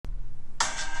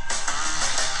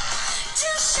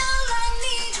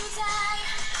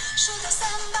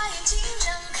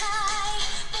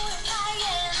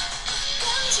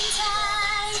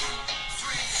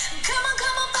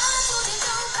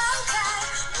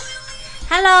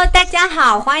Hello， 大家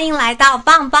好，欢迎来到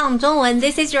棒棒中文。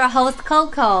This is your host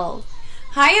Coco.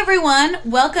 Hi everyone,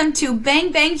 welcome to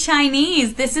Bang Bang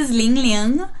Chinese. This is Ling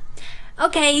Ling.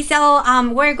 Okay, so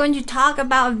we're going to talk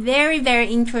about a very, very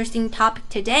interesting topic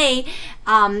today.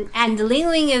 And Ling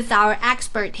Ling is our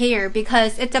expert here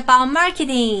because it's about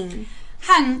marketing.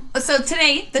 So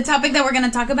today, the topic that we're going to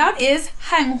talk about is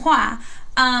汉化,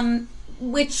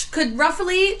 which could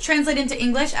roughly translate into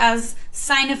English as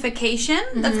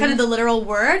Sinofication. That's kind of the literal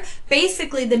word.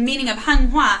 Basically, the meaning of 汉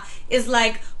化 is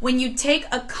like when you take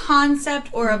a concept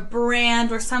or a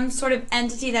brand or some sort of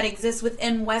entity that exists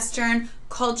within Western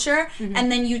culture and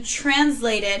then you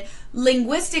translate it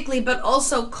linguistically but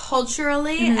also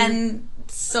culturally and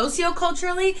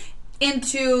socioculturally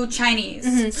into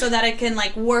Chinese so that it can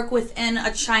like work within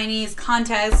a Chinese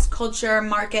context, culture,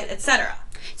 market, etc.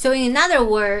 So in another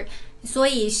word, 所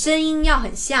以声音要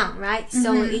很像 right?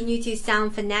 So it need to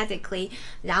sound phonetically.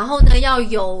 然后呢要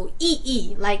有意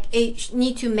义 like it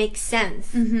need to make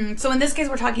sense. So in this case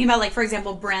we're talking about like for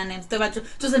example brand names 对吧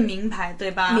就是名牌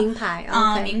对吧名牌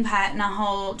okay. 名牌然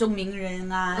后就名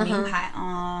人啊名牌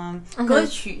歌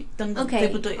曲等等对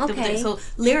不对对不对 So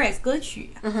lyrics 歌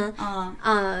曲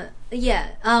Yeah.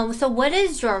 So what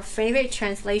is your favorite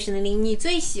translation? 你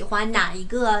最喜欢哪一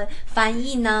个翻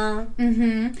译呢？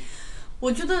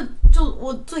我觉得就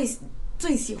我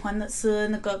最喜欢的是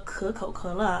那个可口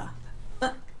可乐，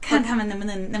看他们能不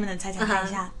能猜看一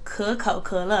下，可口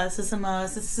可乐是什么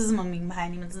名牌？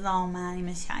你们知道吗？你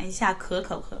们想一下，可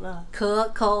口可乐。可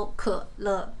口可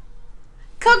乐。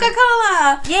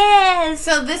Coca-Cola! Yes!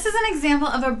 So this is an example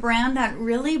of a brand that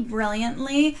really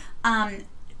brilliantly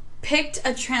picked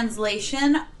a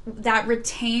translation that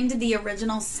retained the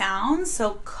original sound,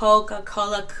 so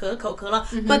Coca-Cola, Coca-Cola,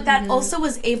 but that also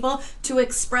was able to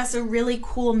express a really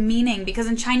cool meaning because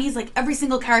in Chinese, like every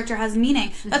single character has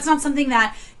meaning. That's not something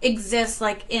that exists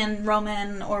like in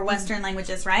Roman or Western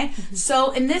languages, right?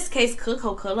 So in this case,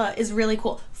 Coca-Cola is really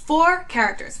cool. Four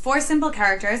simple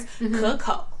characters,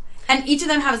 Coco. And each of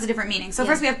them has a different meaning. So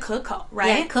first we have Coco,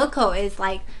 right? Yeah, Coco is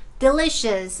like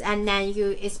delicious and then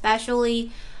you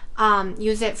especially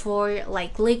use it for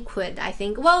like liquid, I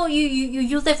think. Well, you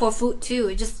use it for food too.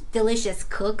 It's just delicious.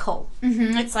 可口.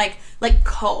 It's like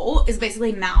口 is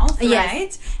basically mouth,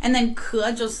 right? And then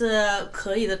可就是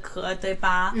可以的可，对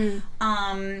吧？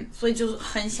所以就是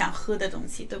很想喝的东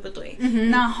西，对不对？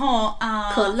然后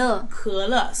可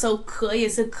乐 so 可也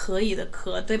是可以的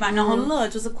可，对吧？然后乐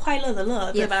就是快乐的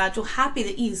乐，对吧？就 happy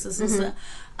的意思，是不是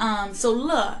？So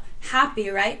乐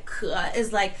happy, right? 可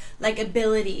is like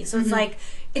ability. So it's like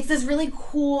it's this really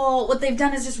cool, what they've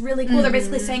done is just really cool. They're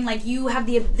basically saying like you have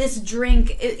this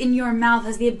drink in your mouth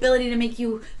has the ability to make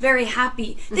you very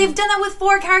happy. They've done that with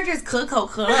 4 characters. 可口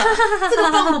可乐这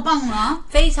个棒不棒啊？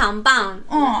非常棒。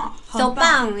So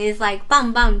棒 is like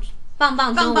棒棒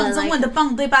中文的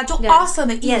棒对吧？就 awesome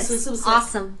的意思，是不是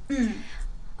 ？Awesome.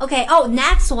 Okay,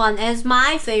 next one is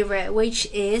my favorite, which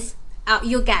is,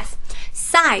 you guess,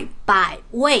 赛百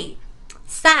味.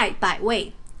 赛百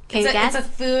味. Can you guess? It's a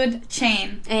food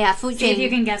chain. Yeah, food chain. See if you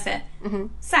can guess it.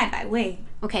 赛百味.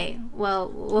 Okay,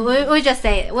 well, we'll just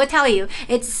say it. We'll tell you.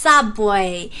 It's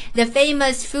Subway, the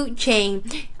famous food chain.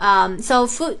 So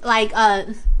food like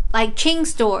chain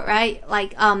store, right?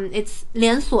 Like it's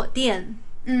连锁店.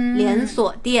 连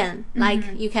锁店, like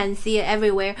you can see it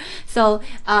everywhere. So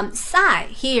赛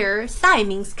here, 赛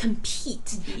means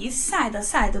compete. 比赛的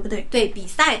赛，对不对？对，比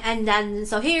赛 and then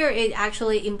so here it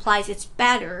actually implies it's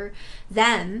better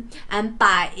than, and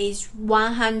百 is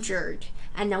 100.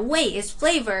 And the 味 is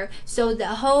flavor, so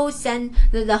the whole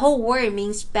word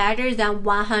means better than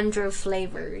 100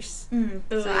 flavors.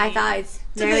 So I thought it's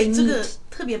very neat. 这个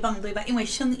特别棒，对吧？因为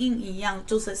声音一样，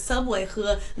就是 Subway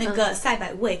和那个赛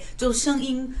百味，就声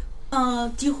音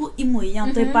几乎一模一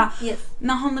样，对吧？ Yes.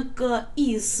 然后那个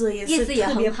意思也是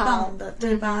特别棒的，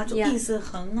对吧？就意思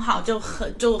很好，就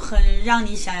很让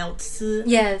你想要吃，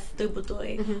 Yes. 对不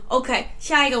对？OK，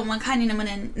 下一个我们看你能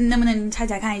不能猜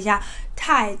看一下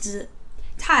泰字。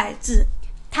泰字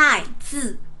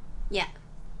Yeah.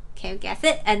 Can you guess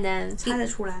it? And then 猜得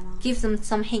出来吗？ give them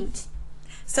some hint.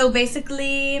 So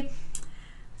basically,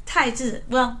 泰字.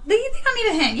 Well, you don't need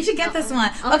a hint. You should get this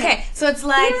one. Okay, so it's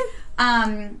like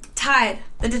Tide,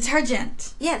 the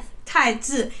detergent. Yes. 泰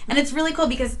字, and it's really cool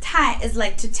because 泰 is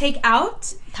like to take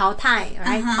out. 淘汰,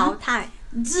 right? 淘汰.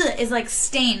 字 is like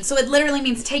stain, so it literally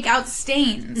means take out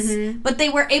stains. But they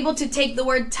were able to take the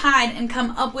word tide and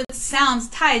come up with sounds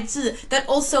泰字 that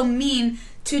also mean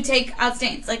to take out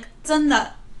stains. Like 真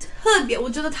的特别，我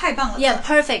觉得太棒了。Yeah,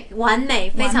 perfect， 完美，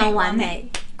非常完美。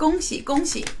恭喜恭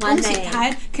喜完美恭喜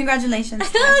台 ，Congratulations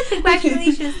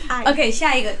Congratulations, Thai. OK，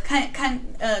 下一个看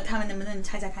他们能不能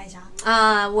猜看一下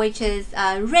？Which is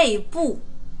锐步，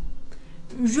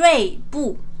锐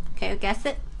步。Can you guess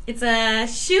it? It's a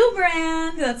shoe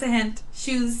brand. That's a hint.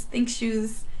 Shoes. Think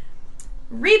shoes.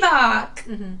 Reebok.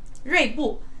 锐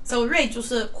步。So 锐就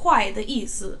是快的意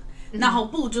思。然后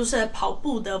步就是跑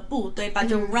步的步，对吧？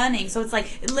就 running. So it's like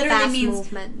it literally Fast means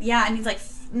movement. Yeah, it means like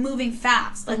moving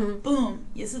fast, like boom.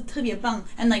 也是特别棒。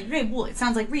And like 锐步, it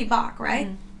sounds like Reebok, right?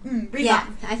 Reebok. Yeah,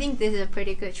 I think this is a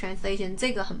pretty good translation.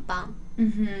 这个很棒。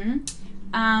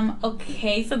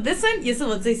Okay, so this one 也是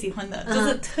我最喜欢的，就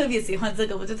是特别喜欢这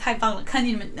个，我觉得太棒了。看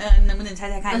你们能不能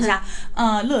猜看一下？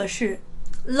乐事。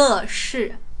乐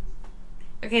事。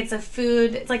Okay, it's a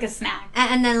food. It's like a snack.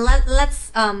 And then let's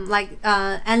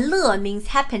and 乐 means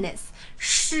happiness.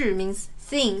 事 means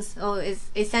things. Oh,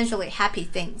 it's essentially happy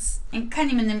things. 看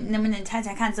你们能不能猜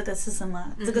看这个是什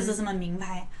么？这个是什么名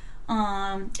牌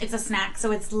？It's a snack, so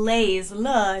it's Lay's.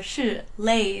 乐事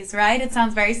Lay's, right? It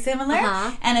sounds very similar,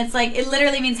 and it's like it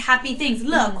literally means happy things.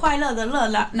 乐快乐的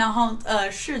乐，然后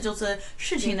事就是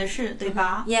事情的事，对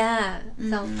吧？ Yeah.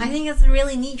 So I think it's a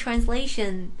really neat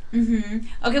translation.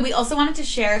 Okay, we also wanted to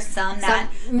share some that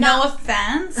no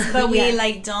offense, but we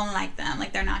like don't like them,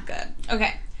 like they're not good.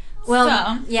 Okay. Well,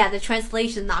 so, yeah, the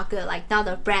translation not good. Like now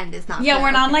the brand is not. Yeah, good.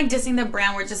 We're not like dissing the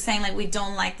brand. We're just saying like we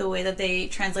don't like the way that they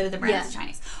translated the brand to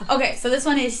Chinese. Okay, so this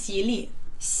one is 喜力。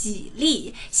喜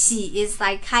力，喜 is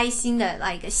like 开心的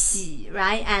like 喜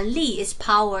right? And 力 is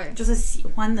power. 就是喜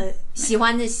欢的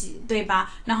喜，对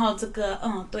吧？然后这个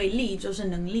对，力就是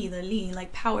能力的力 like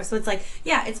power. So it's like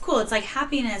yeah, it's cool. It's like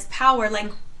happiness, power,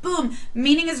 like boom.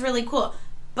 Meaning is really cool.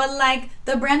 But like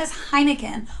the brand is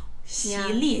Heineken. 喜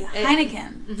力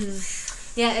Heineken.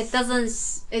 Yeah, it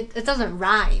doesn't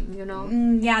rhyme, you know.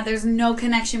 Yeah, there's no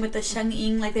connection with the 声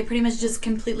音. Like they pretty much just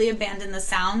completely abandoned the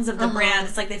sounds of the brand.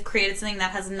 It's like they've created something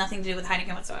that has nothing to do with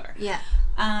Heineken whatsoever. Yeah.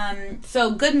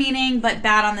 So good meaning, but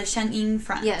bad on the 声音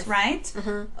front, yes. right?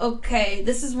 Okay,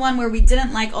 this is one where we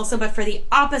didn't like also, but for the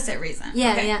opposite reason.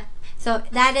 Yeah, okay. yeah. So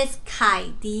that is 凯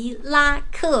迪拉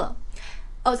克.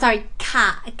 Oh, sorry,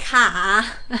 卡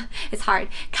it's hard.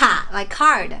 卡 like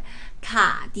card.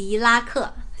 卡迪拉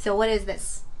克. So what is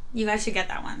this? You guys should get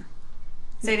that one.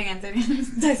 Say it again.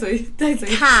 再说一次.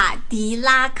 卡迪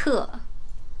拉克.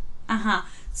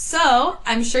 So,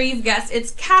 I'm sure you've guessed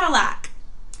it's Cadillac.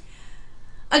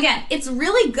 Again, it's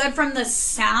really good from the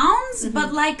sounds,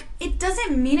 but like it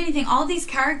doesn't mean anything. All these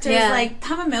characters, like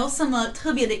他们没有什么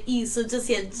特别的意思，这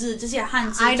些字，这些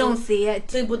汉字 I don't see it.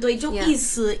 对不对？就意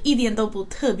思一点都不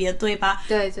特别，对吧？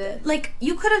对。Like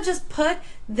you could have just put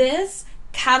this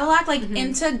Cadillac like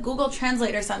into Google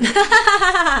Translate or something.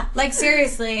 Like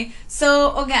seriously.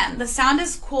 So again, the sound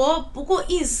is cool. 不过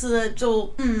意思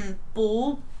就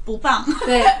不棒。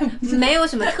对，没有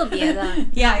什么特别的。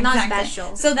Yeah, not exactly.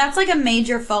 special. So that's like a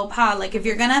major faux pas. Like if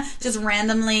you're gonna just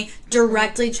randomly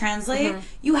directly translate,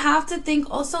 you have to think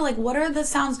also like what are the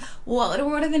sounds, what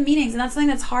are the meanings, and that's something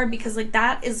that's hard because like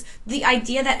that is the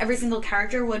idea that every single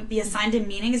character would be assigned a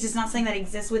meaning is just not something that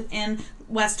exists within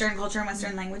Western culture and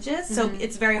Western languages. So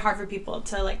it's very hard for people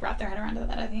to like wrap their head around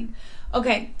that, I think.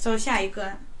 Okay, so 下一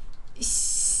个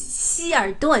希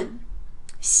尔顿。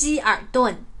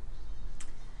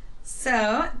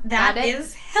So that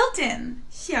is Hilton.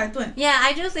 希尔顿. Yeah,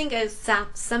 I just think it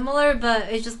sounds similar, but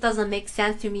it just doesn't make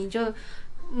sense to me. 就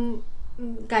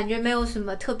感觉没有什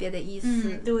么特别的意思。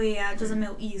对呀，就是没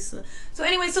有意思。So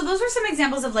anyway, so those were some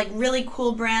examples of like really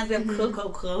cool brands. We have 可口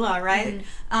可乐, right?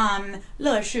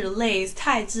 乐事 Lay's,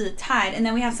 泰制 Tide, and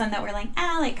then we have some that were like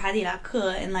like 凯迪拉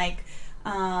克 and like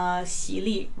喜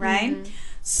力, right?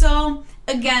 So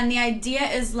again, the idea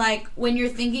is like when you're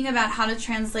thinking about how to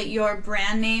translate your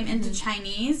brand name into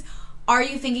Chinese, are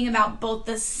you thinking about both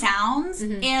the sounds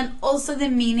and also the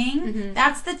meaning?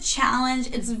 That's the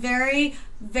challenge. It's very,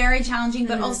 very challenging,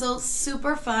 but also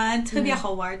super fun. 特别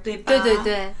好玩，对吧？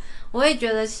对，我也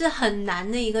觉得是很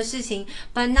难的一个事情。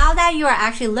But now that you are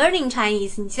actually learning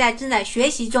Chinese, 你现在正在学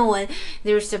习中文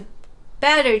there's a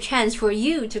better chance for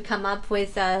you to come up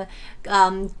with a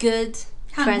good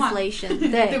translation.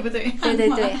 对不对？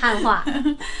对，汉化。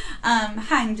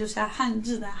汉就是汉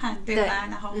字的汉，对吧？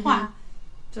然后话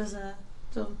就是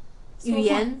就语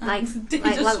言 like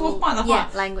说话的话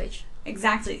yeah, language.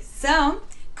 Exactly. So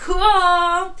可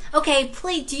哦。 Okay,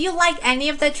 please, do you like any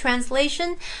of the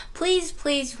translation? Please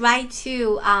write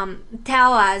to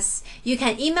tell us. You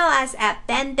can email us at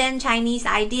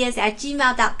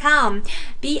bangchineseideas@gmail.com.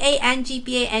 BANG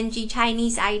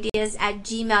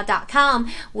ChineseIdeas@gmail.com.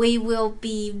 We will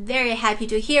be very happy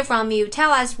to hear from you.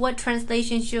 Tell us what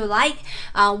translations you like,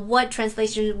 what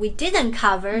translations we didn't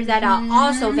cover that are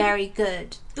also very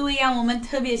good. 对呀，我们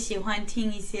特别喜欢听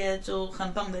一些就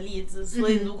很棒的例子，所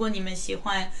以如果你们喜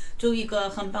欢就一个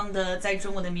很棒的在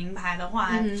中文的名牌的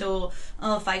话，就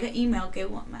发一个 email 给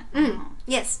我们。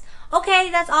Yes. Okay,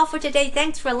 that's all for today.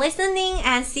 Thanks for listening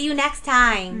and see you next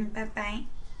time. 拜拜。